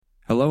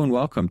Hello and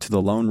welcome to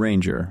The Lone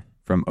Ranger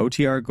from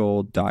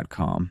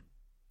OTRGold.com.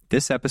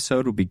 This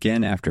episode will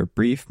begin after a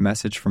brief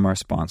message from our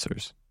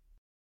sponsors.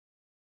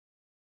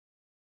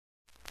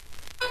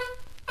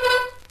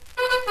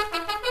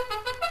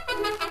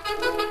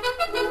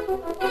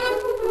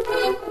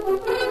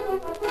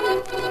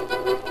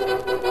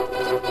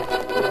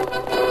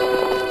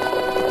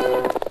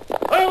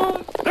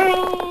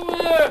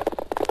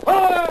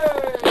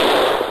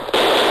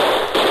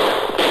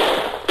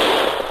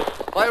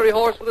 Fiery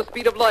horse with the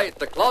speed of light,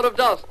 the cloud of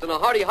dust, and a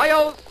hearty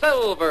hi-yo,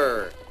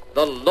 Silver,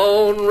 the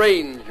Lone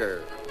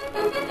Ranger.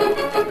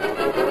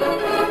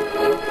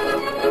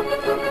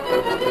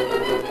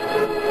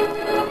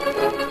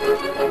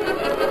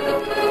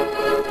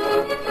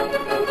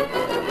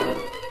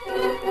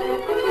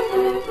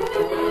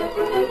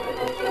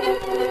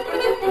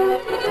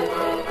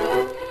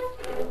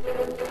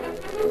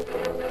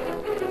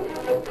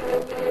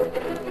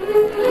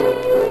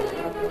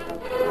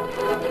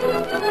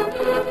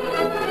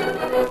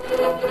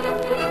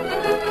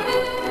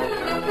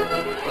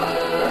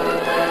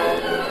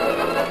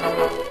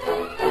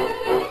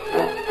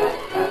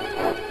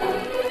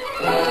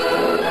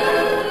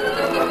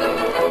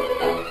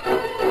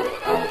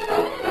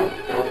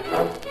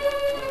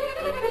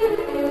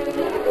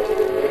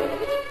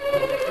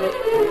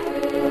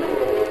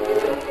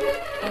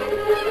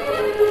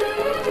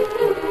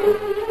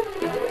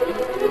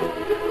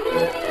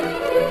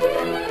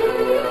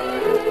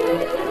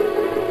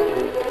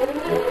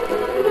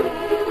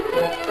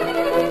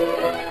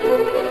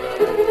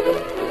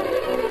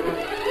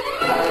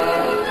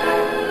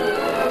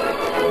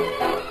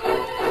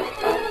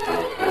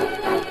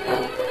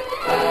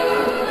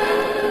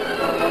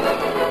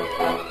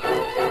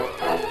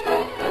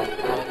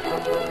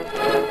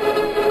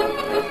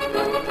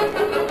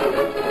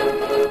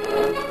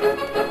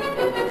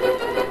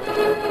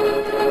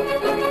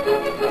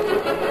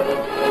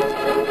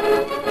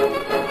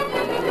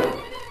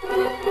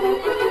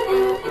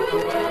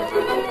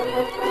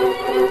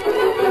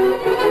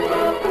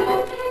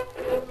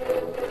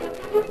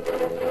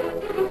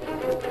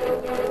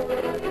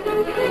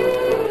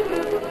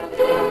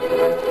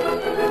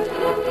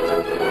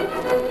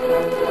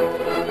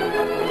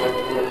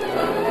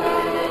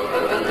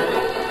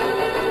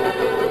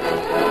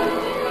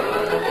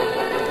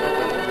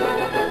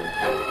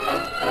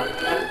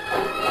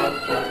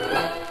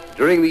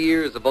 During the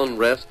years of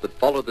unrest that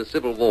followed the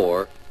Civil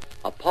War,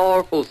 a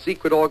powerful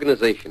secret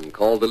organization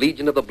called the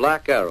Legion of the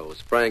Black Arrow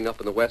sprang up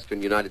in the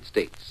western United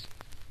States.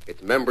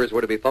 Its members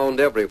were to be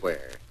found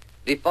everywhere,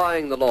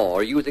 defying the law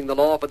or using the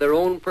law for their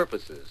own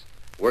purposes,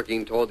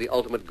 working toward the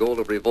ultimate goal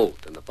of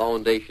revolt and the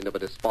foundation of a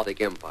despotic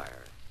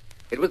empire.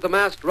 It was the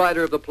masked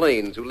rider of the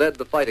plains who led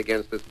the fight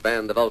against this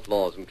band of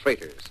outlaws and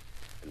traitors,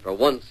 and for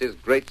once his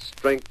great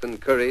strength and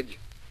courage,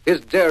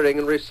 his daring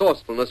and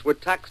resourcefulness were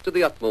taxed to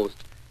the utmost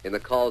in the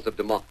cause of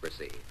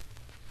democracy.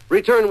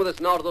 Return with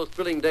us now to those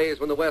thrilling days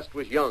when the West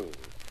was young.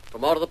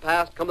 From out of the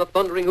past come the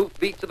thundering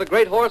hoofbeats of the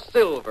great horse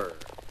Silver.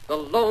 The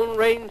Lone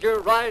Ranger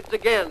rides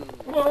again.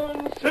 Come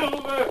on,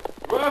 Silver!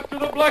 We're after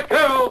the Black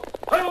Arrow!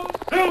 Hail,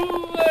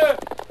 Silver!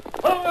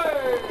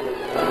 Away!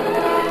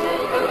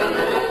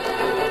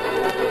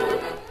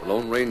 The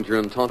Lone Ranger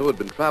and Tonto had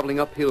been traveling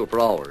uphill for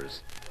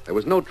hours. There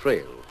was no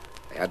trail.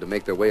 They had to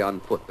make their way on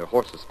foot, their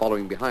horses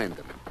following behind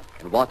them,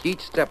 and watch each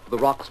step of the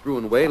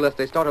rock-strewn way lest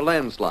they start a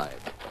landslide.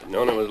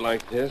 Known it was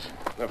like this.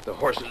 Left the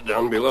horses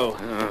down below.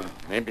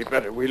 Maybe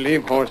better we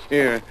leave horse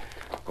here.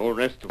 Go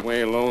rest the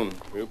way alone.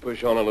 We'll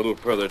push on a little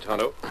further,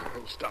 Tonto,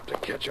 and stop to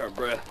catch our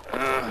breath.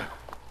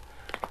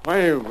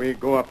 Why we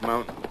go up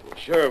mountain? The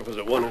sheriff was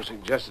the one who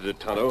suggested it,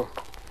 Tonto.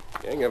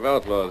 A gang of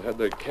outlaws had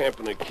their camp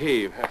in a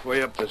cave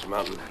halfway up this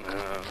mountain.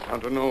 I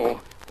don't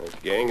know.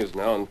 That gang is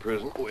now in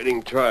prison,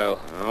 waiting trial.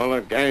 All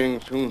the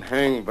gang soon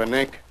hang by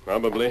neck.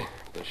 Probably.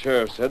 The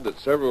sheriff said that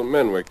several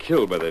men were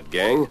killed by that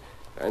gang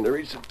trying to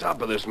reach the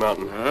top of this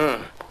mountain.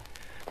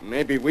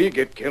 Maybe we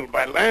get killed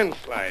by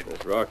landslide.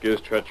 This rock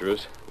is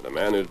treacherous, but a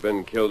man who's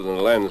been killed in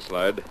a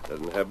landslide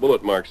doesn't have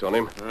bullet marks on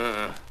him.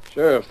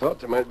 Sheriff thought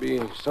there might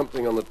be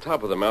something on the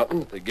top of the mountain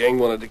that the gang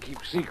wanted to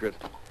keep secret.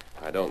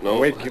 I don't know.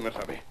 Wait,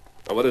 Kimasabi.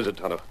 Oh, what is it,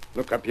 Tonto?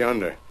 Look up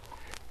yonder,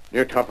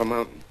 near top of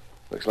mountain.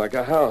 Looks like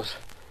a house.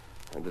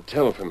 Hard to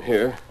tell from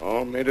here.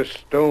 All made of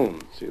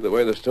stone. See the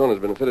way the stone has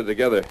been fitted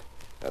together.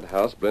 That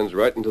house blends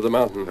right into the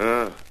mountain.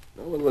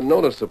 No one would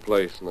notice the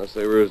place unless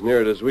they were as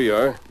near it as we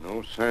are.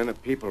 No sign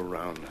of people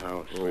around the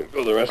house. We'll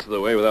go the rest of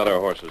the way without our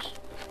horses.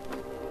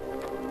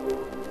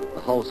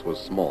 The house was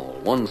small,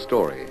 one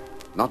story,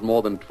 not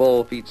more than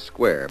 12 feet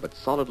square, but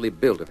solidly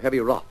built of heavy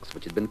rocks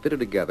which had been fitted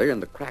together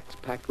and the cracks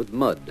packed with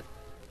mud.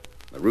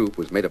 The roof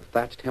was made of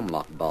thatched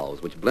hemlock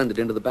boughs which blended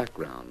into the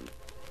background.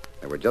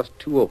 There were just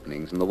 2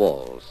 openings in the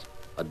walls.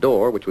 A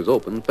door which was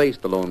open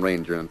faced the Lone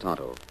Ranger and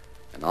Tonto,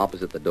 and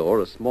opposite the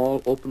door a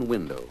small open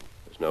window.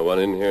 There's no one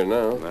in here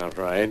now. All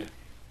right.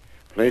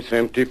 Place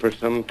empty for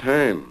some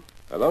time.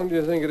 How long do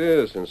you think it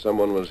is since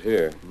someone was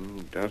here?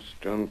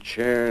 Dust on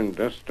chair and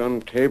dust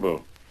on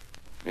table.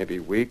 Maybe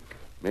week,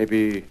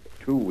 maybe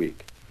 2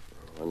 week.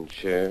 1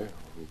 chair,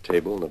 1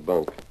 table, and a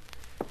bunk.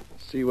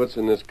 see what's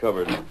in this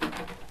cupboard.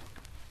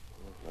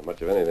 Not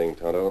much of anything,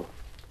 Tonto.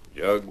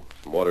 Jug,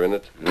 some water in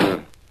it.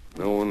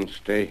 No one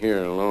stay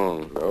here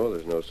long. No,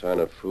 there's no sign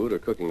of food or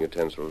cooking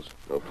utensils.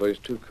 No place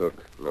to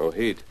cook. No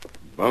heat.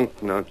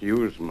 Bunk not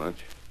used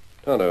much.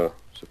 Tonto,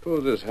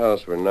 suppose this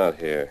house were not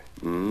here.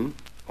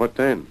 What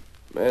then?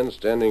 Man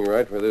standing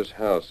right where this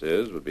house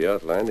is would be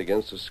outlined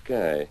against the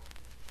sky.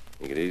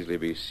 He could easily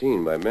be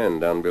seen by men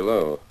down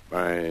below.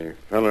 By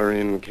feller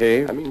in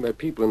cave? I mean by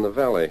people in the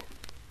valley.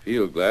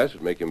 Field glass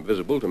would make him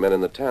visible to men in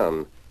the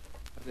town.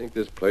 I think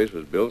this place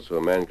was built so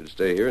a man could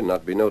stay here and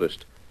not be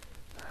noticed.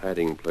 A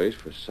hiding place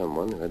for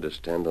someone who had to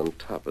stand on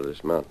top of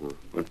this mountain.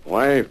 But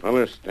why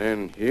feller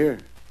stand here?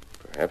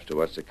 Perhaps to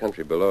watch the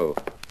country below.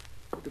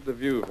 Look at the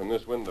view from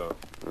this window.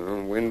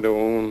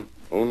 Window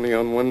only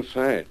on one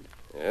side.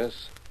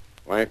 Yes.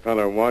 Why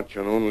feller watch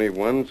on only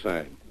one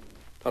side?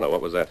 Tonto,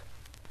 what was that?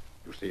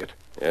 You see it?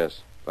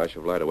 Yes. Flash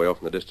of light away off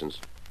in the distance.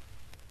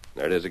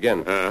 There it is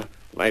again.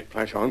 Light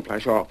flash on,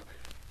 flash off.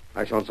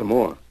 Flash on some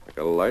more. Like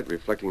a light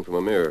reflecting from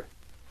a mirror.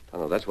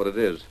 Tonto, that's what it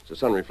is. It's the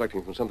sun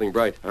reflecting from something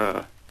bright.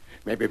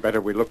 Maybe better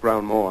we look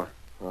round more.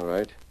 All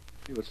right.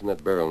 See what's in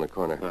that barrel in the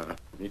corner.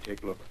 Me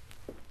take a look.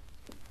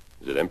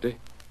 Is it empty?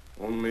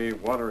 Only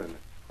water in it.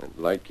 That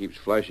light keeps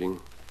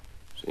flashing.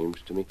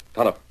 Seems to me.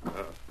 Tonto.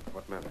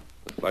 What matter?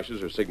 The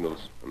flashes are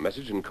signals. A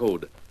message in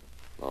code.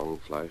 Long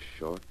flash,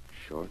 short,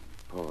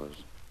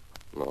 pause.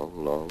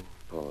 Long,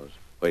 pause.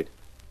 Wait.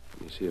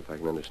 Let me see if I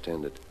can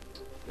understand it.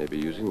 Maybe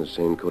using the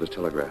same code as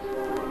telegraph.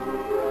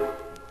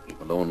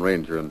 The Lone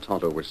Ranger and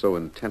Tonto were so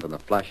intent on the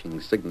flashing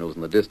signals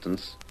in the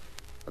distance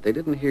that they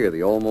didn't hear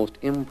the almost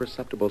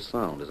imperceptible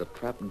sound as a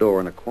trap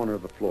door in a corner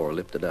of the floor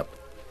lifted up.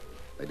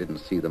 They didn't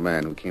see the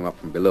man who came up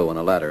from below on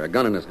a ladder, a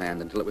gun in his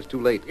hand, until it was too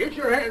late. Get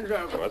your hands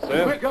up. What's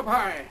that? Quick up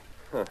high.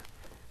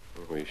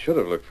 We should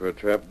have looked for a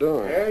trap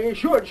door. Yeah, you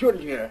should,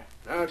 shouldn't you?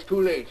 Now it's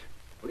too late.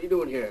 What are you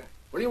doing here?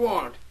 What do you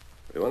want?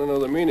 We want to know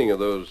the meaning of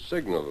those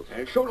signals.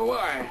 So do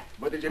I.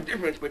 But there's a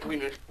difference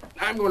between us.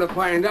 I'm going to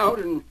find out,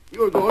 and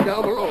you're going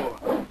down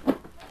below.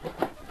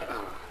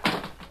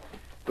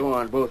 Go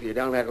on, both of you,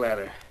 down that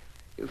ladder.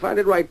 You'll find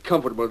it right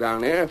comfortable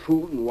down there.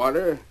 Food and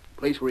water, a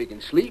place where you can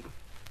sleep,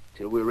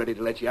 till we're ready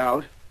to let you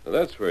out. Now,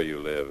 that's where you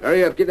live.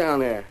 Hurry up, get down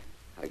there.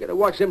 I got to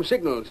watch them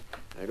signals.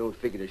 I don't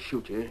figure to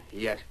shoot you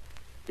yet,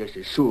 just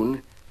as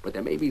soon, but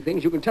there may be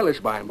things you can tell us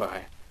by and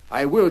by.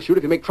 I will shoot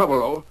if you make trouble,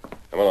 though.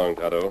 Come along,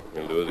 Tonto.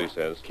 We'll do as he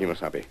says.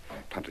 Kimosabe,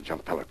 Tonto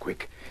jump fella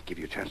quick. Give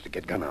you a chance to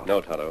get gun out. No,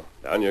 Tonto.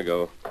 Down you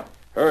go.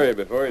 Hurry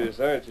before he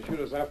decides to shoot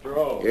us after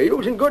all. You're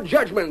using good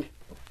judgment.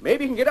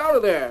 Maybe you can get out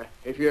of there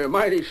if you're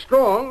mighty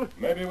strong.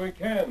 Maybe we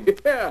can.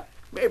 Yeah,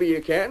 maybe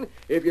you can.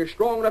 If you're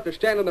strong enough to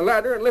stand on the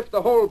ladder and lift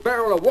the whole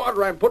barrel of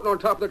water I'm putting on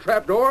top of the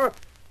trap door.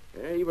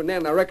 Even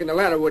then, I reckon the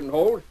ladder wouldn't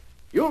hold.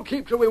 You'll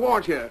keep till we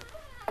want you.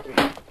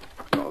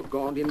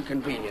 Doggone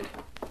inconvenient.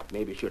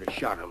 Maybe should have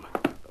shot him.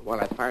 But while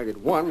I fired at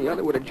one, the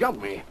other would have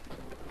jumped me.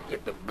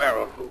 Get the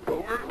barrel moved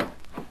over.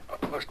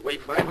 Must weigh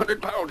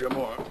 500 pounds or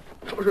more.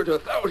 Closer to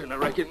 1,000, I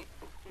reckon.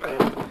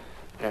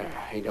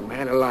 Ain't a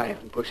man alive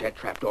can push that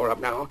trap door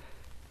up now.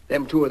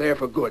 Them two are there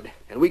for good,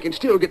 and we can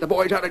still get the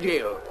boys out of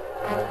jail.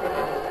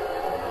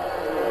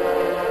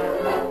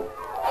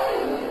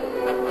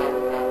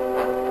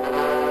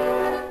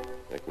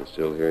 I can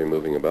still hear him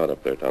moving about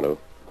up there, Tonto.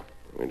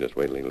 We just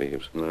wait till he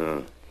leaves.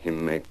 No,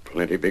 him make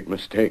plenty big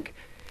mistake.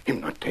 Him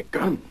not take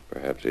gun.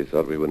 Perhaps he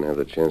thought we wouldn't have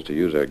the chance to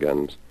use our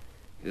guns.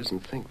 He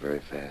doesn't think very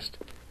fast.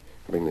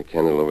 Bring the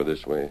candle over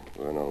this way.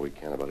 Learn all we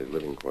can about his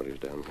living quarters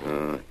down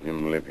here.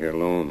 Him live here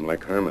alone,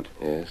 like hermit.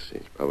 Yes,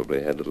 he's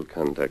probably had little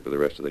contact with the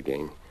rest of the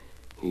gang.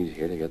 He's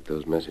here to get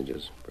those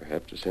messages.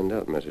 Perhaps to send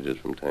out messages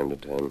from time to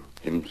time.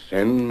 Him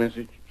send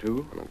message,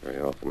 too? Not very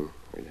often.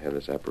 We'd have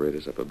this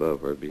apparatus up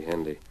above where it'd be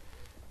handy.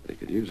 But he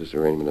could use this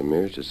arrangement of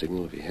mirrors to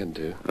signal if he had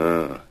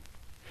to.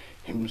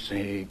 Him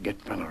say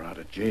get feller out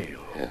of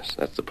jail. Yes,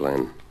 that's the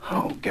plan.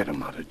 How get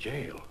him out of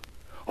jail?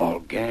 All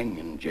gang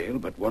in jail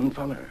but one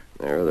feller.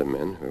 There are other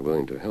men who are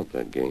willing to help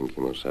that gang,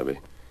 Kimosabe.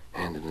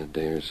 And in a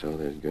day or so,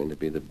 there's going to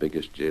be the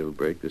biggest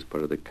jailbreak this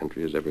part of the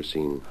country has ever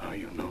seen. How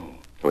you know?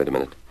 Wait a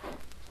minute.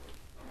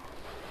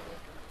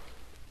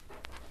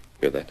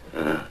 Hear that?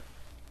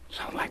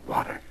 Sound like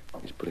water.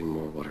 He's putting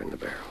more water in the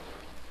barrel.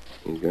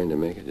 He's going to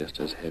make it just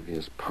as heavy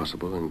as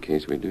possible in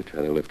case we do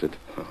try to lift it.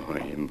 Oh,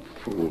 him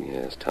fool.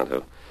 Yes,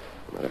 Tonto.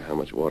 No matter how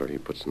much water he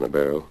puts in the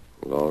barrel,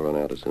 we'll all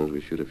run out as soon as we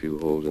shoot a few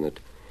holes in it.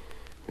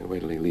 We'll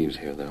wait till he leaves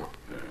here, though.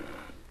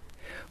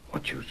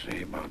 What you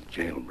say about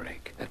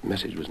jailbreak? That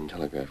message was in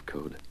telegraph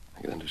code.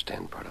 I could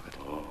understand part of it.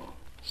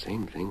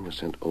 Same thing was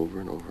sent over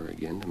and over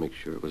again to make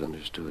sure it was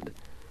understood.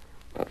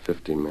 About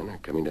 50 men are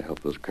coming to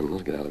help those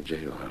criminals get out of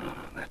jail.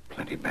 That's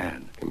plenty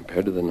bad.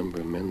 Compared to the number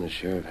of men the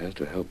sheriff has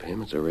to help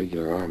him, it's a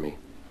regular army.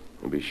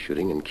 He'll be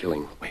shooting and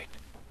killing. Wait.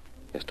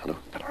 Yes, Tonto?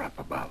 Feller up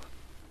above.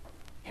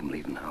 Him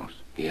leaving the house.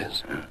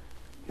 Yes.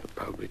 He'll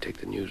probably take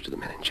the news to the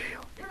men in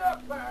jail. Get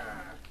up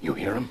there! You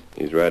hear him?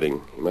 He's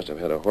riding. He must have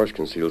had a horse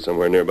concealed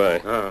somewhere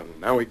nearby.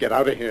 Now we get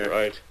out of here.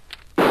 Right.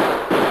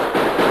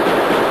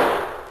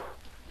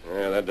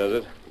 Yeah, that does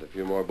it. The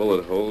few more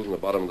bullet holes in the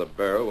bottom of the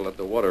barrel will let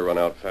the water run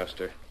out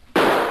faster.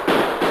 Now,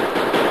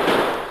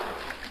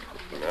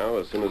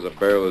 as soon as the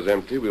barrel is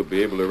empty, we'll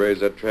be able to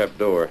raise that trap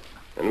door.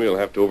 And we'll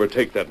have to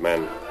overtake that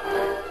man.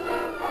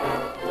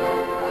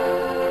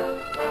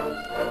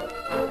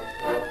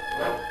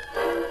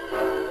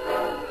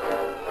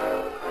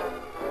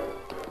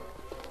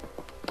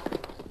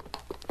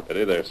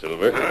 Ready there,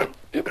 Silver.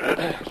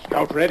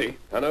 Scout ready.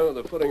 Tonto,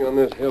 the footing on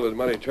this hill is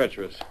mighty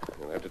treacherous.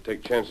 You'll have to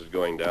take chances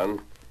going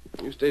down.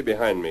 You stay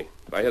behind me.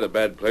 If I hit a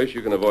bad place,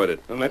 you can avoid it.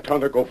 And let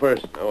Tonto go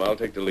first. No, I'll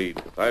take the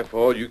lead. If I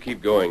fall, you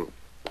keep going.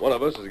 One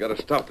of us has got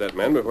to stop that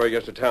man before he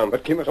gets to town.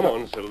 But Come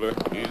on, Silver.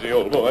 Easy,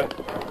 old boy.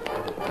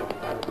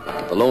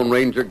 The Lone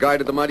Ranger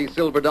guided the mighty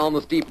Silver down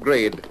the steep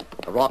grade.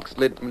 The rock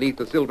slid from beneath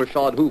the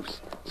silver-shod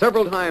hoofs.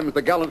 Several times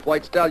the gallant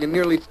white stallion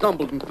nearly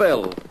stumbled and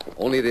fell.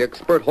 Only the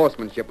expert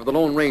horsemanship of the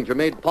Lone Ranger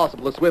made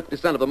possible a swift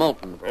descent of the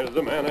mountain. There's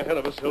the man ahead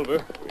of us,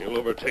 Silver. We'll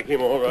overtake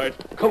him all right.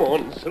 Come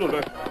on,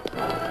 Silver.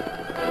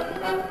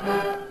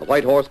 The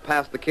white horse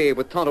passed the cave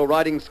with Tonto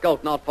riding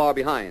Scout not far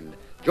behind.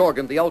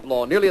 Jorgen, the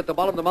outlaw, nearly at the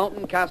bottom of the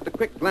mountain, cast a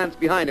quick glance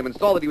behind him and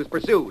saw that he was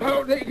pursued.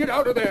 How'd they get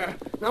out of there?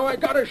 Now I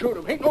gotta shoot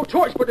him. Ain't no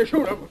choice but to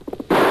shoot him.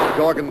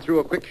 Jorgen threw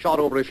a quick shot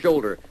over his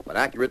shoulder, but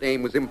accurate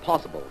aim was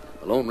impossible.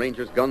 The Lone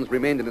Ranger's guns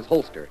remained in his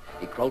holster.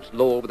 He crouched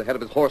low over the head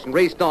of his horse and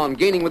raced on,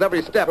 gaining with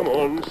every step. Come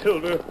on,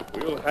 Silver.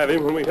 We'll have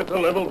him when we hit the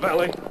level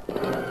valley.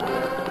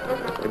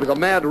 It was a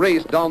mad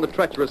race down the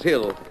treacherous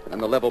hill,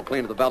 and the level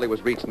plain of the valley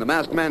was reached, and the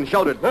masked man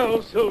shouted,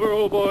 Now, Silver,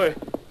 old boy,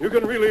 you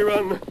can really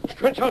run.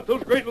 Stretch out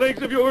those great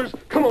legs of yours.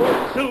 Come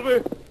on,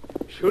 Silver.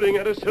 Shooting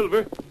at us,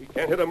 Silver. He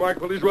can't hit a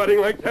mark while he's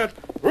riding like that.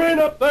 Rain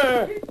up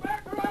there. Keep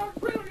back around,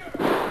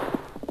 Trillier.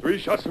 3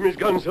 shots from his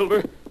gun,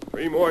 Silver.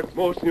 3 more at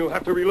most, and you'll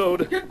have to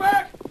reload. Get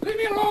back. Leave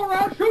me alone, or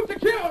I'll shoot to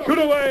kill. Shoot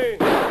away.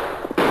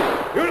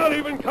 You're not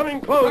even coming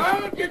close.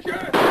 I'll get you.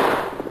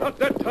 Not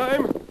that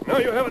time. Now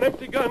you have an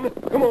empty gun.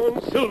 Come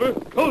on, Silver.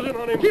 Close in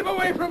on him. Keep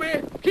away from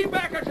me. Keep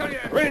back, I tell you.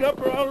 Rein up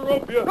or I'll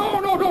rope you.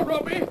 No, don't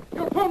rope me.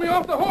 You'll pull me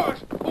off the horse.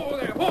 Oh,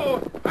 there.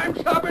 Oh, I'm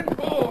stopping.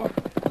 Oh,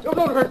 don't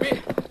hurt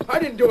me. I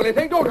didn't do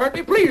anything. Don't hurt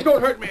me. Please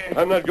don't hurt me.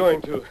 I'm not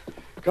going to.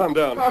 Calm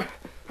down.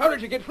 How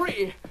did you get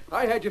free?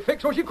 I had you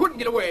fixed so you couldn't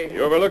get away.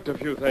 You overlooked a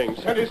few things.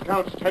 Steady,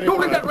 Scout, steady.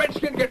 Don't let that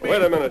redskin get me.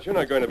 Wait a minute. You're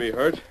not going to be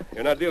hurt.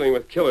 You're not dealing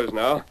with killers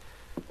now.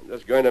 I'm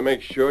just going to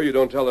make sure you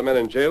don't tell the men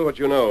in jail what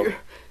you know.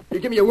 You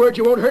give me a word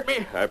you won't hurt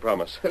me? I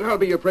promise. Then I'll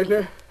be your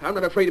prisoner. I'm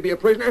not afraid to be a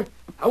prisoner.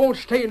 I won't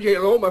stay in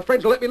jail alone. My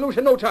friends will let me loose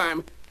in no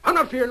time. I'm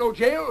not fearing no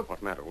jail.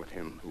 What's the matter with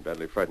him? He's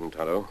badly frightened,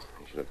 Tonto.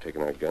 He should have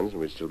taken our guns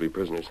and we'd still be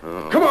prisoners.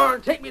 Oh. Come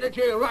on, take me to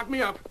jail. Lock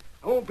me up.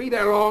 I won't be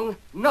there long.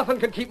 Nothing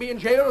can keep me in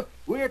jail.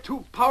 We're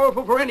too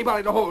powerful for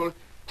anybody to hold.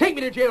 Take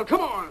me to jail.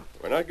 Come on.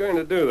 We're not going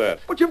to do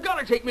that. But you've got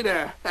to take me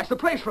there. That's the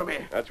place for me.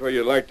 That's where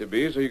you'd like to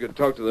be so you could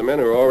talk to the men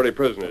who are already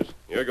prisoners.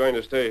 You're going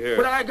to stay here.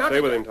 But I got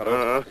Stay with him,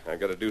 Tonto. I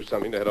got to do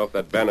something to head off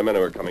that band of men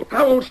who are coming.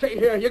 I won't stay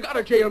here. You got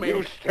to jail me.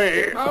 You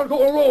stay. I'll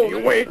go alone.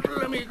 You wait.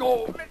 Let me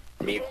go.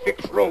 Let me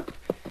fix rope.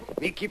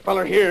 Me keep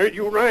feller here.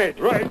 You ride.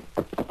 Right.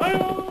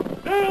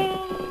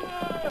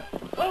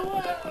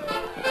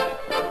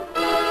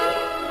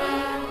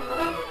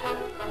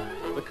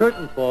 The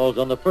curtain falls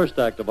on the first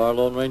act of our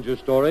Lone Ranger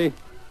story.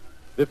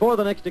 Before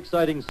the next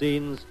exciting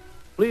scenes,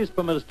 please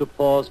permit us to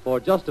pause for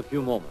just a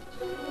few moments.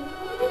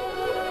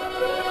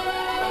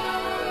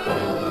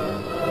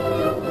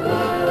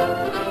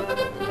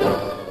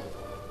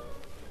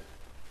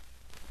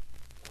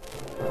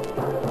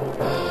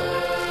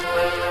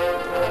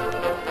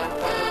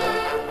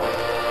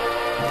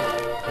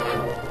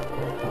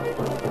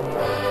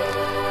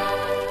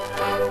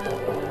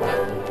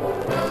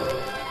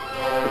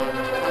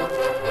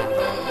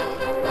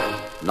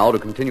 Now to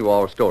continue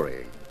our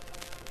story.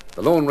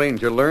 The Lone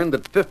Ranger learned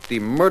that 50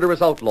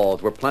 murderous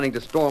outlaws were planning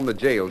to storm the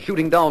jail,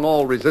 shooting down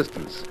all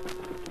resistance.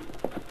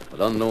 But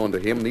unknown to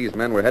him, these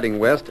men were heading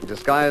west,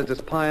 disguised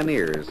as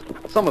pioneers,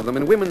 some of them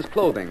in women's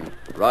clothing,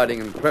 riding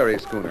in prairie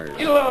schooners.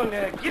 Get along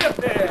there. Get up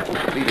there.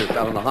 The leader sat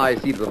on the high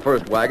seat of the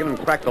first wagon and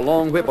cracked a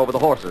long whip over the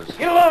horses.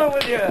 Get along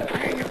with you.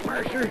 Hang it,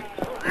 Mercer.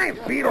 I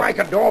feel like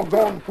a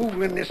doggone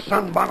fool in this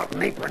sunbonnet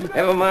and apron.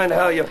 Never mind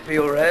how you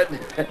feel, Red.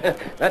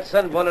 That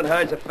sunbonnet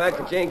hides the fact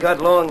that you ain't got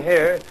long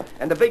hair,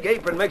 and the big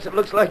apron makes it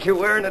look like you're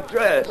wearing a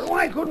dress. But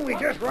why couldn't we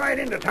just ride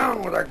into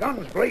town with our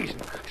guns blazing,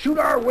 shoot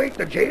our way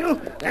to jail,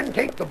 then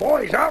take the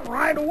boys out and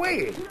ride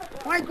away?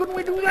 Why couldn't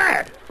we do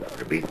that?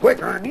 It'd be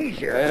quicker and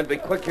easier. It'd be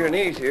quicker and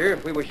easier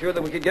if we were sure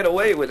that we could get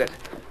away with it.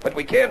 But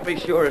we can't be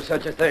sure of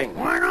such a thing.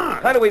 Why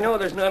not? How do we know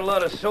there's not a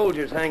lot of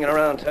soldiers hanging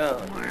around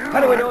town? Well,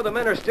 How do we know the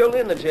men are still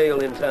in the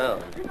jail in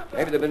town?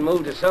 Maybe they've been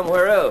moved to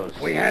somewhere else.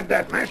 We had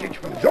that message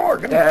from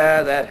Jorgen.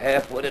 Ah, that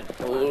half-witted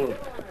fool.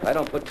 I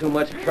don't put too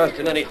much trust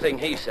in anything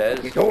he says.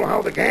 He told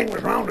how the gang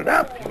was rounded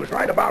up. He was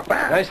right about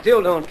that. I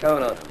still don't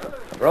count on him.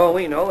 For all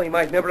we know, he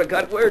might never have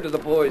got word to the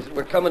boys that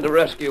were coming to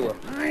rescue him.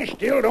 I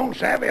still don't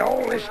savvy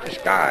all this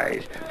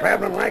disguise,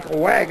 traveling like a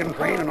wagon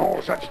train and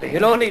all such things. You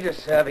don't need to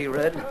savvy,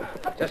 Red.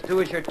 Just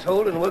do as you're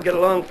told and we'll get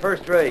along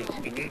first rate.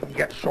 You needn't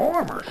get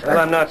sore, Mercer. Well,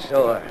 I'm not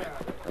sore.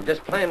 I'm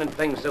just planning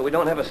things so we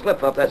don't have a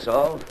slip-up, that's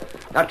all.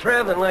 Now,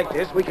 traveling like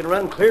this, we can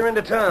run clear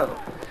into town.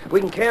 We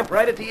can camp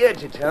right at the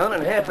edge of town,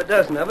 and half a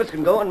dozen of us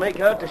can go and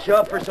make out to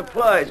shop for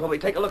supplies while we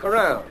take a look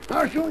around.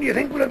 How soon do you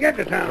think we'll get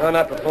to town? No,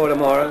 not before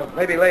tomorrow.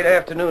 Maybe late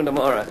afternoon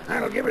tomorrow.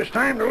 That'll give us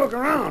time to look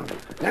around.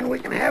 Then we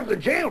can have the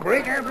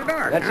jailbreak after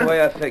dark. That's the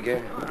way I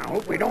figure. I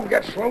hope we don't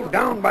get slowed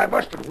down by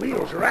busted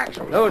wheels or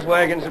axles. Those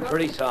wagons are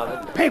pretty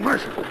solid. Hey,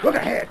 Mercer, look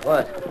ahead.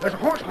 What? There's a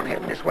horseman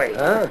heading this way.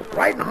 Huh?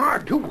 Riding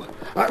hard, too.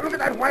 Look at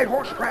that white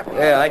horse trapping.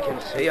 Yeah, I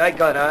can see. I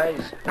got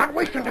eyes. Not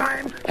wasting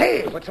time.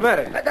 Hey! What's the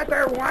matter? That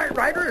there white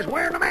rider is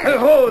wearing a mask. Hey,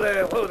 whoa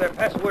there.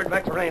 Pass the word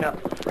back to rein up.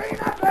 Rein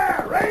up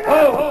there! Rein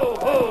up!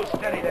 Ho!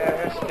 Steady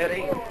there.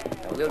 Steady.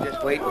 Now, we'll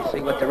just wait and see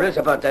what there is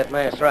about that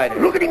masked rider.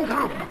 Look at him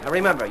come. Now,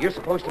 remember, you're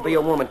supposed to be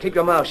a woman. Keep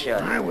your mouth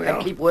shut. I will.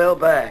 And keep well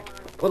back.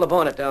 Pull the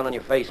bonnet down on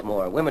your face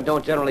more. Women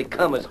don't generally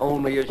come as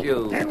homely as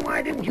you. Then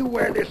why didn't you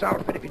wear this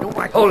outfit if you don't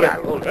like Hold the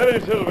it, hold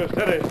it. Steady, Silver,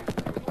 steady.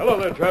 Hello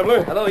there,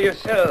 traveler. Hello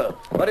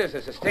yourself. What is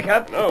this, a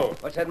stick-up? No.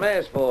 What's that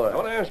mask for? I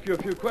want to ask you a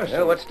few questions.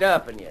 Well, what's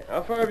stopping you?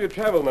 How far have you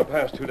traveled in the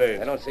past 2 days?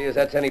 I don't see as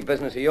that's any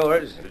business of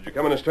yours. Did you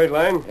come in a straight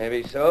line?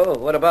 Maybe so.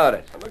 What about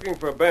it? I'm looking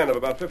for a band of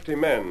about 50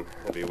 men.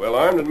 They'll be well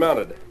armed and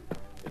mounted.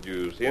 Did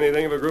you see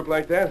anything of a group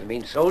like that? You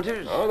mean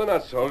soldiers? Oh, they're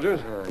not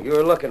soldiers. You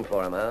were looking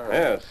for them, huh?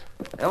 Yes.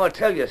 Now, I'll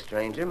tell you,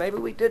 stranger, maybe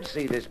we did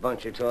see this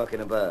bunch you're talking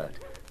about.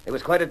 It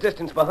was quite a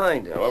distance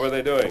behind us. Now, what were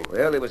they doing?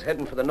 Well, they was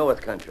heading for the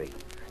north country.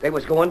 They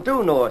was going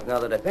due north, now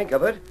that I think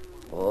of it.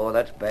 Oh,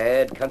 that's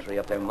bad country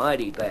up there,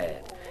 mighty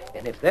bad.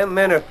 And if them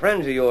men are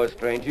friends of yours,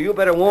 stranger, you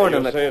better warn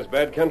them You that... say it's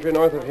bad country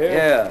north of here?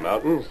 Yeah.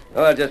 Mountains?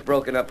 Oh, just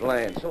broken up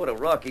land. Sort of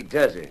rocky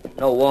desert.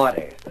 No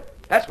water.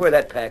 That's where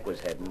that pack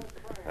was heading.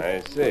 I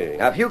see.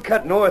 Now, if you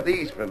cut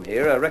northeast from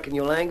here, I reckon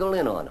you'll angle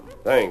in on them.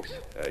 Thanks.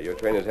 Your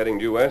train is heading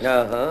due west?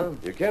 Uh-huh.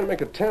 You can't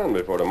make a town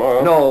before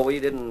tomorrow. No, we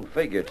didn't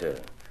figure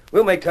to.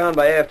 We'll make town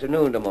by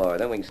afternoon tomorrow,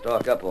 then we can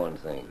stock up on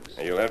things.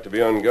 You'll have to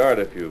be on guard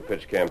if you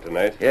pitch camp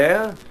tonight.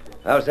 Yeah?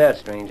 How's that,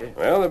 stranger?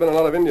 Well, there's been a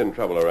lot of Indian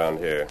trouble around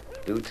here.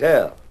 Do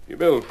tell. If you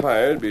build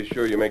fires, be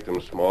sure you make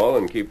them small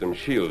and keep them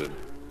shielded.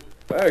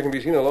 Fire can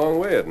be seen a long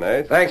way at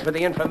night. Thanks for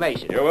the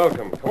information. You're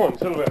welcome. Come on,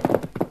 Silver.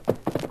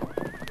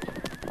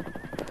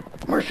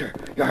 Mercer,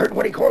 you heard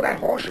what he called that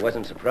horse? You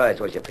wasn't surprised,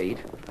 was you, Pete?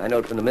 I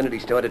knowed from the minute he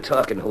started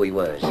talking who he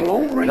was. The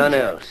Lone Ranger? None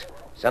else.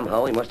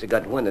 Somehow he must have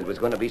got wind that there was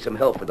going to be some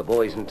help for the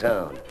boys in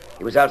town.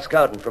 He was out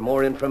scouting for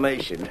more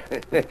information.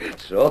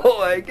 So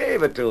I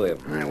gave it to him.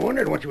 I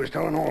wondered what you was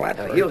telling all that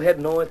Now, for. he'll head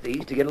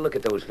northeast to get a look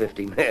at those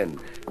 50 men,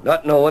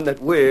 not knowing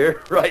that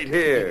we're right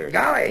here.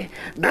 Golly,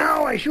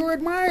 now I sure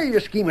admire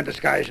your scheme of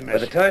disguising By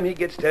us. the time he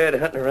gets tired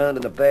of hunting around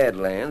in the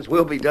Badlands,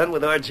 we'll be done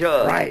with our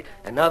job. Right.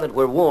 And now that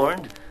we're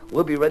warned,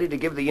 we'll be ready to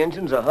give the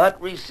Injuns a hot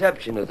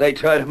reception if they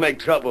try to make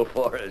trouble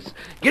for us.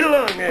 Get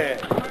along there.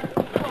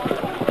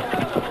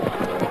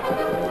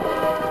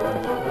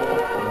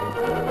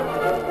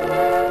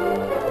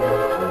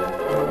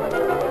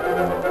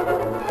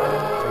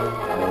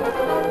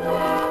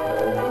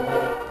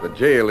 The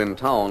jail in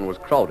town was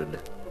crowded.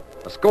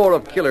 A score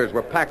of killers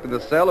were packed in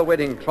the cell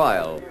awaiting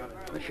trial.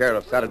 The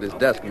sheriff sat at his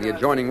desk in the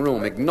adjoining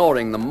room,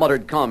 ignoring the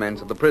muttered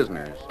comments of the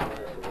prisoners.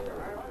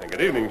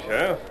 Good evening,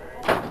 Sheriff.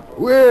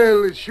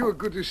 Well, it's sure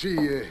good to see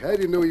you. I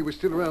didn't know you were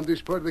still around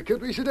this part of the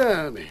country. Sit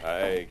down.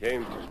 I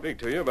came to speak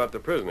to you about the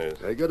prisoners.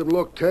 I got them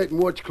locked tight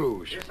and watch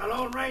close. It's the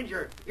Lone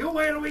Ranger. You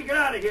wait till we get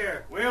out of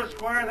here. We'll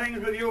square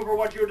things with you for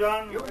what you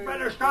done. You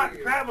better start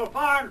and travel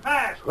far and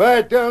fast.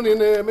 Quiet down in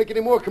there. Make any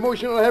more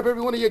commotion, I'll have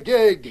every one of you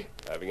gagged.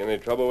 Having any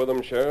trouble with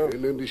them, Sheriff?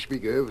 None to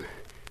speak of.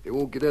 They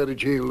won't get out of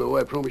jail, though,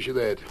 I promise you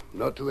that.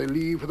 Not till they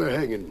leave for their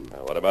hanging.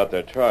 What about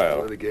their trial?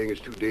 Well, the gang is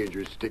too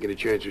dangerous to take any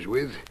chances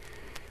with.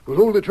 We'll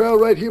hold the trial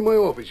right here in my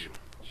office.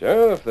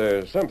 Sheriff,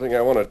 there's something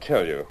I want to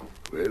tell you.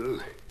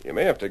 Well? You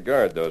may have to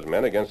guard those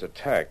men against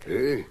attack.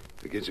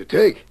 Against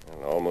attack?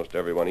 And almost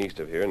everyone east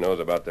of here knows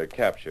about their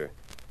capture.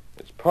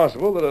 It's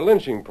possible that a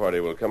lynching party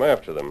will come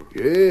after them.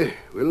 Yeah,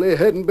 well, they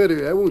hadn't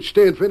better. I won't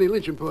stand for any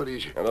lynching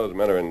parties. And those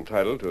men are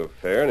entitled to a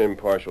fair and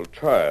impartial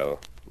trial.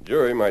 The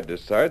jury might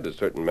decide that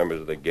certain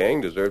members of the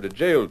gang deserved a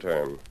jail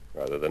term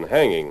rather than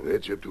hanging.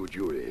 That's up to a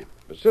jury.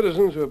 The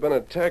citizens who have been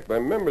attacked by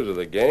members of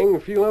the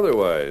gang feel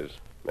otherwise.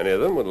 Many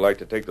of them would like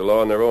to take the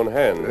law in their own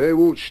hands. I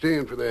won't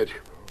stand for that.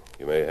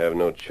 You may have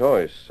no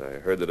choice. I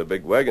heard that a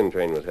big wagon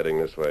train was heading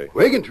this way.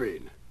 Wagon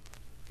train?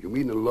 You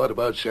mean a lot of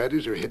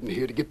outsiders are heading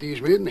here to get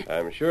these men?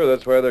 I'm sure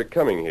that's why they're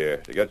coming here,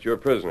 to get your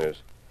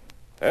prisoners.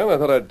 Well, I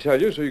thought I'd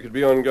tell you so you could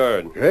be on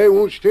guard. I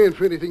won't stand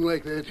for anything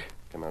like that.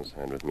 Come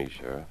outside with me,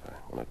 Sheriff.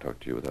 I want to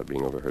talk to you without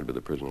being overheard by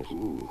the prisoners.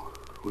 Ooh,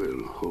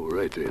 well, all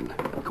right then.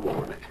 Come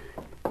on.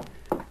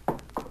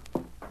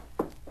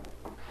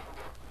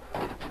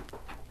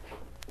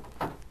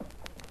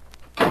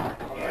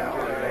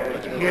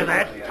 Hear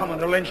that? Coming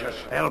to lynch us.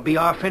 That'll be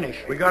our finish.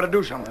 We got to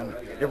do something.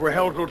 If we're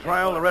held till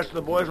trial, the rest of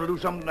the boys will do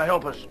something to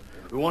help us.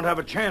 We won't have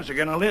a chance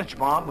against a lynch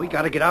mob. We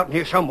got to get out in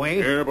here some way.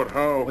 Yeah, but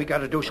how? We got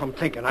to do some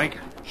thinking, Ike.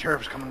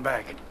 Sheriff's coming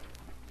back.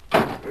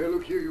 Well,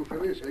 look here, you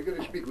fellas. I got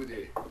to speak with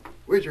you.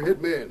 Where's your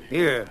head man?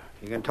 Here,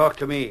 you can talk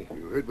to me.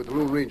 You heard what the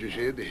Lone Ranger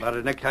said. About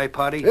a necktie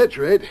party? That's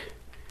right.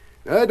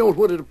 I don't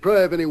want to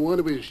deprive anyone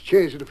of his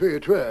chance at a fair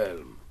trial.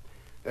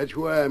 That's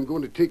why I'm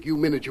going to take you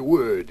men at your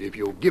word, if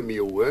you'll give me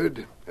your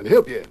word, and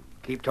help you.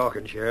 Keep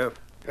talking, Sheriff.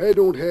 I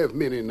don't have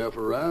men enough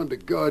around to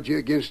guard you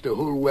against a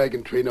whole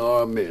wagon train of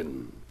armed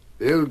men.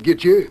 They'll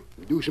get you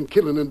and do some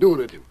killing and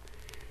doing it.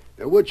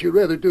 Now, what you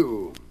rather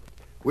do?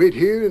 Wait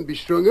here and be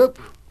strung up,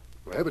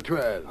 or have a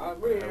trial?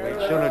 We'd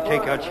sooner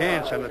take our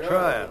chance on the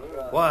trial.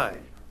 Why?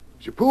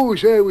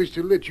 Suppose I was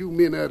to let you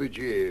men out of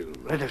jail.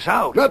 Let us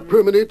out. Not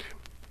permanent.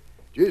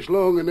 Just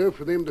long enough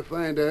for them to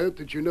find out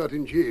that you're not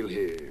in jail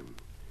here.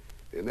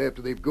 And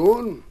after they've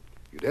gone,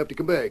 you'd have to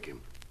come back.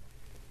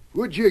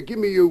 Would you give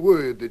me your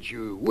word that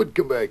you would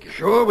come back?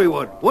 Sure we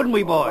would. Wouldn't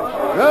we, boys?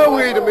 Now,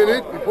 wait a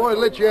minute. Before I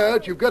let you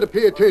out, you've got to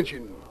pay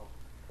attention.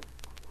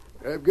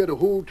 I've got a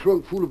whole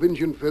trunk full of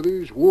Injun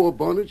feathers, war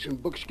bonnets,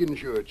 and buckskin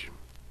shirts.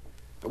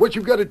 Now, what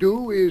you've got to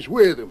do is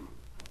wear them.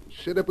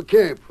 Set up a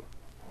camp.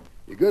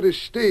 You got to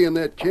stay in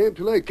that camp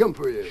till I come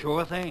for you.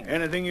 Sure thing.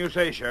 Anything you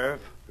say,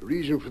 Sheriff. The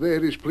reason for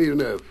that is plain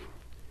enough.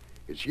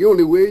 It's the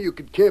only way you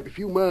could camp a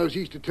few miles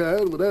east of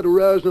town without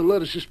arousing a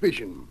lot of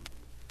suspicion.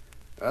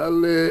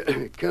 I'll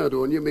count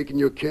on you making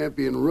your camp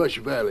in Rush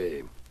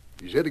Valley.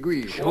 Is that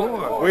agreed?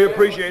 Sure. We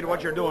appreciate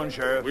what you're doing,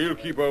 Sheriff. We'll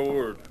keep our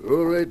word.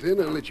 All right, then.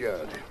 I'll let you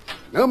out.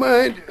 Now,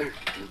 mind,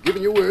 you've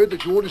given your word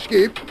that you won't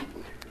escape.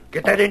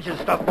 Get that Injun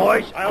stuff,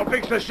 boys. I'll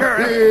fix the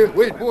sheriff. Here,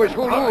 wait, boys,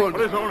 hold on.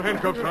 Put his own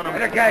handcuffs on him.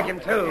 Better gag him,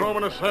 Throw too. him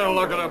in a cell,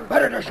 lock it up.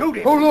 Better to shoot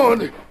him. Hold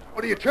on.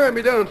 What are you tying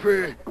me down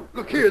for?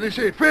 Look here, this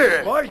ain't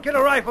fair. Boys, get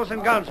our rifles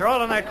and guns. They're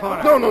all in that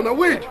corner. No,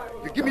 wait.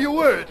 You give me your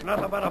word.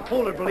 Nothing but a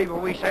fool would believe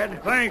what we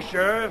said. Thanks,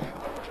 Sheriff.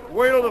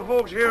 Wait till the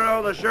folks hear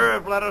how the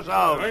sheriff let us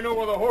out. I know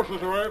where the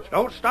horses are at.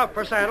 Don't stop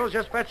for saddles.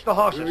 Just fetch the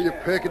horses. You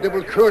pack of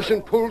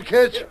double-crossing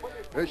polecats.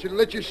 I should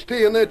let you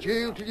stay in that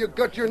jail till you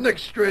got your neck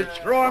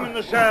stretched. Throw him in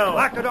the cell.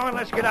 Lock the door and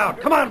let's get out.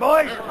 Come on,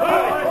 boys.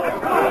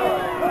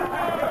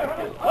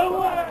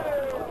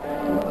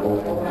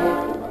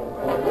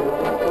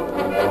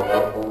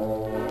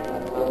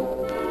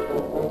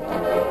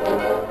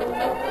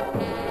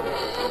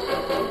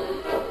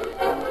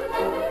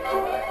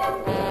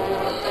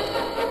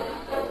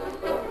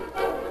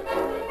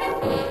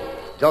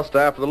 Just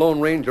after the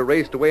Lone Ranger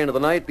raced away into the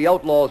night, the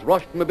outlaws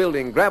rushed from the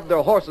building, grabbed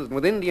their horses, and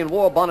with Indian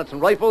war bonnets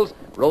and rifles,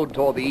 rode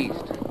toward the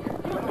east.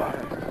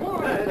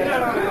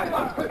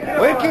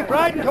 We'll keep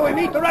riding till we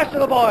meet the rest of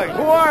the boys.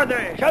 Who are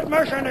they? Judd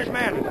Mercer and his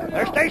men.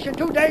 They're stationed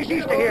 2 days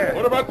east of here.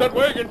 What about that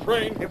wagon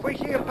train? If we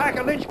see a pack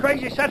of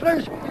lynch-crazy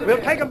settlers,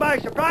 we'll take them by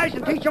surprise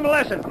and teach them a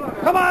lesson.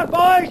 Come on,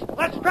 boys.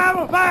 Let's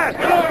travel fast.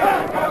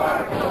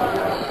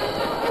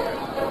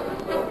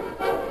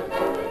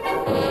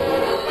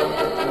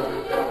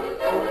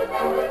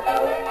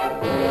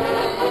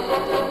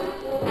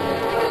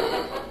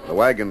 The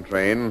wagon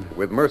train,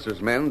 with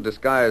Mercer's men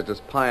disguised as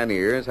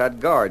pioneers,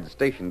 had guards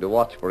stationed to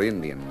watch for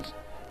Indians.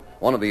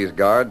 One of these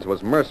guards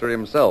was Mercer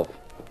himself,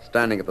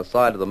 standing at the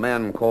side of the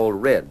man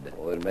called Red.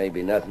 Well, it may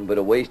be nothing but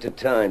a waste of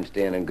time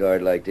standing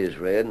guard like this,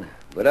 Red.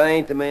 But I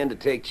ain't the man to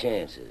take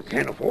chances.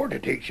 Can't afford to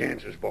take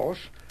chances, boss.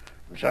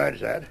 Besides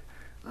that,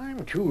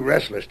 I'm too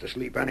restless to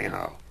sleep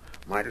anyhow.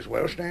 Might as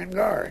well stand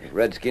guard. If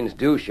Redskins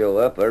do show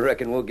up, I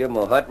reckon we'll give them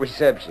a hot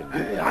reception.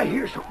 I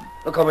hear something.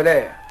 Look over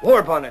there.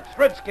 War bonnets.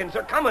 Redskins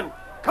are coming.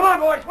 Come on,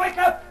 boys. Wake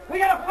up. We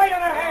got a fight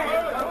on our hands.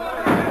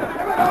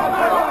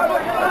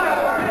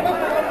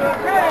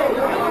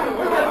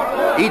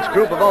 Each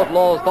group of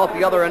outlaws thought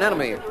the other an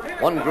enemy.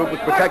 One group was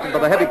protected by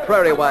the heavy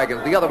prairie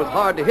wagons. The other was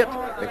hard to hit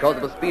because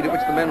of the speed at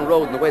which the men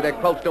rode and the way they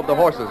crouched over the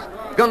horses.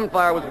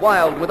 Gunfire was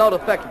wild and without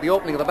effect at the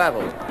opening of the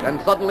battle.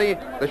 And suddenly,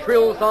 the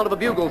shrill sound of a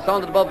bugle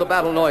sounded above the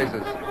battle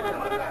noises.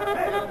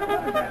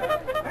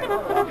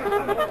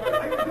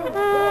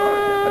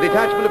 A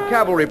detachment of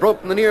cavalry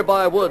broke from the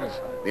nearby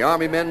woods. The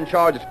army men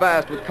charged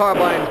fast with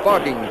carbines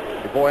barking.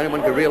 Before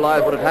anyone could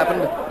realize what had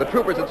happened, the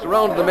troopers had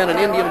surrounded the men in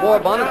Indian war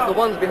bonnets, the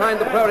ones behind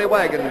the prairie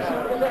wagons.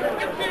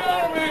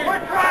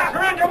 We're trying.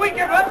 Surrender. We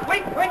give up. We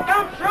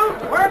don't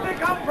shoot. Where'd they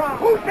come from?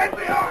 Who sent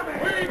the army?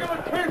 We ain't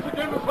gonna chase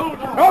against the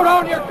soldiers. Throw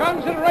down your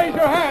guns and raise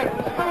your hands.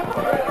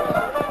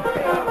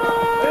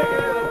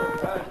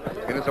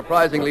 In a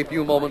surprisingly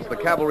few moments, the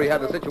cavalry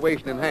had the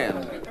situation in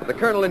hand. The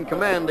colonel in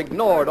command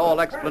ignored all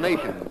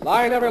explanations.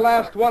 Line every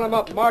last one of them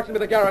up, march into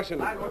the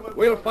garrison.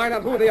 We'll find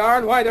out who they are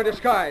and why they're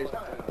disguised.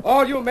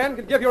 All you men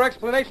can give your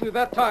explanations at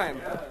that time.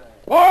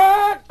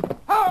 Forward!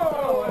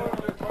 Ho!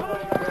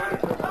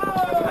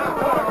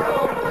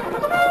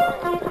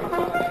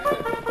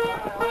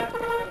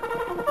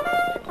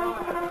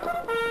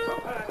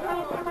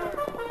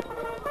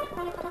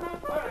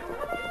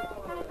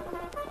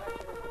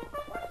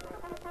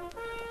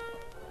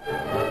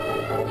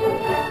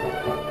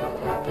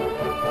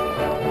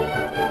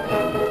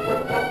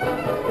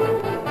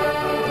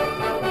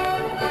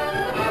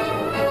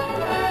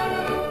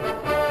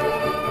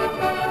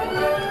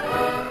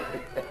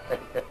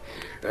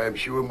 I'm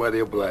sure mighty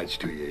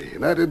obliged to you,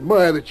 and I'd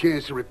admire the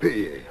chance to repay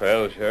you.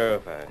 Well,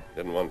 Sheriff, I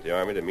didn't want the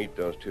army to meet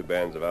those two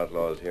bands of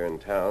outlaws here in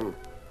town.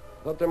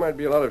 Thought there might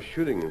be a lot of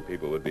shooting and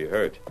people would be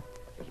hurt.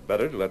 It's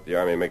better to let the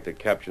Army make the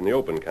capture in the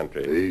open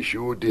country. They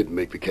sure did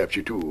make the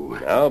capture, too.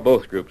 Now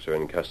both groups are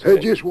in custody.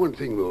 Just one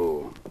thing,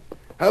 though.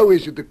 How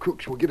is it the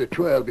crooks will get a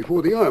trial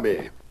before the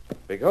Army?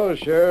 Because,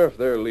 Sheriff,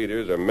 their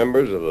leaders are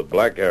members of the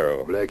Black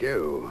Arrow. Black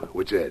Arrow?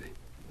 What's that?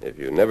 If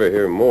you never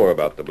hear more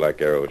about the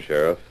Black Arrow,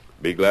 Sheriff,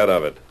 be glad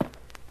of it.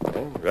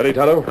 Ready,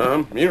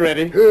 Tonto? Me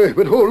ready.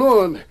 But hold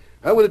on.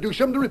 I want to do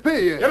something to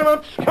repay you. Get him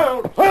up,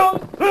 Scout.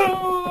 Hold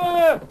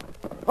through!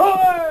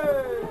 Away!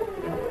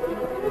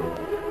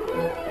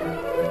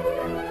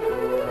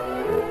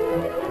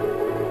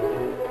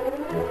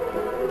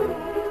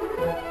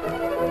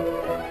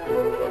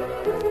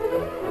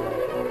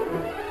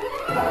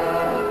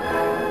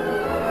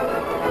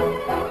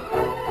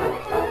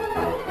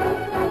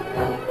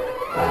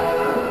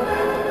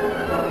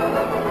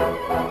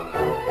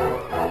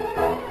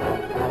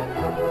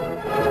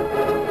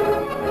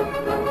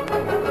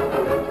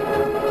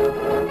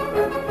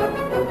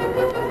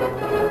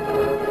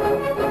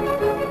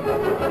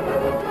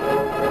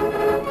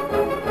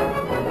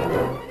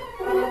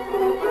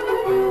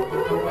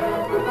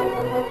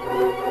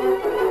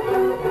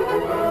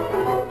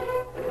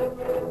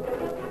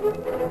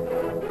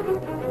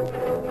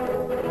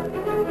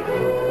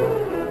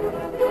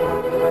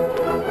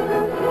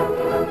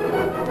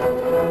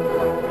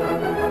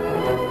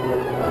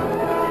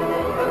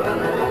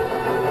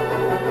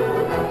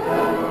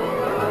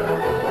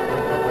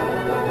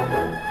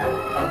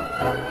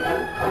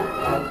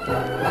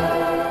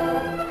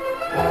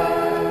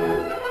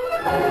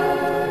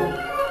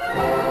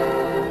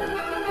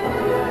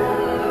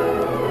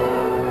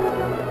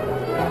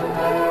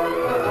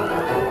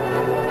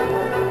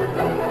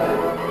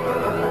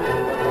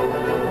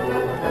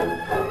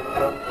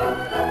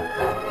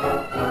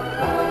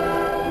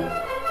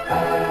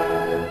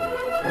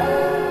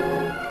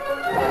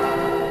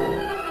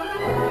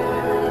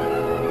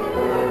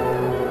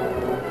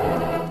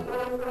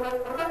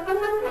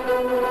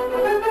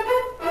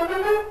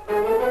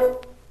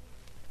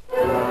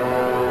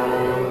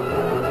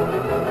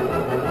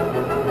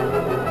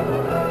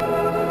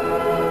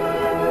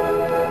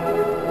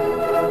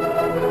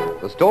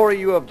 The story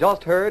you have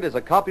just heard is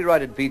a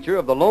copyrighted feature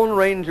of the Lone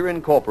Ranger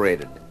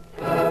Incorporated.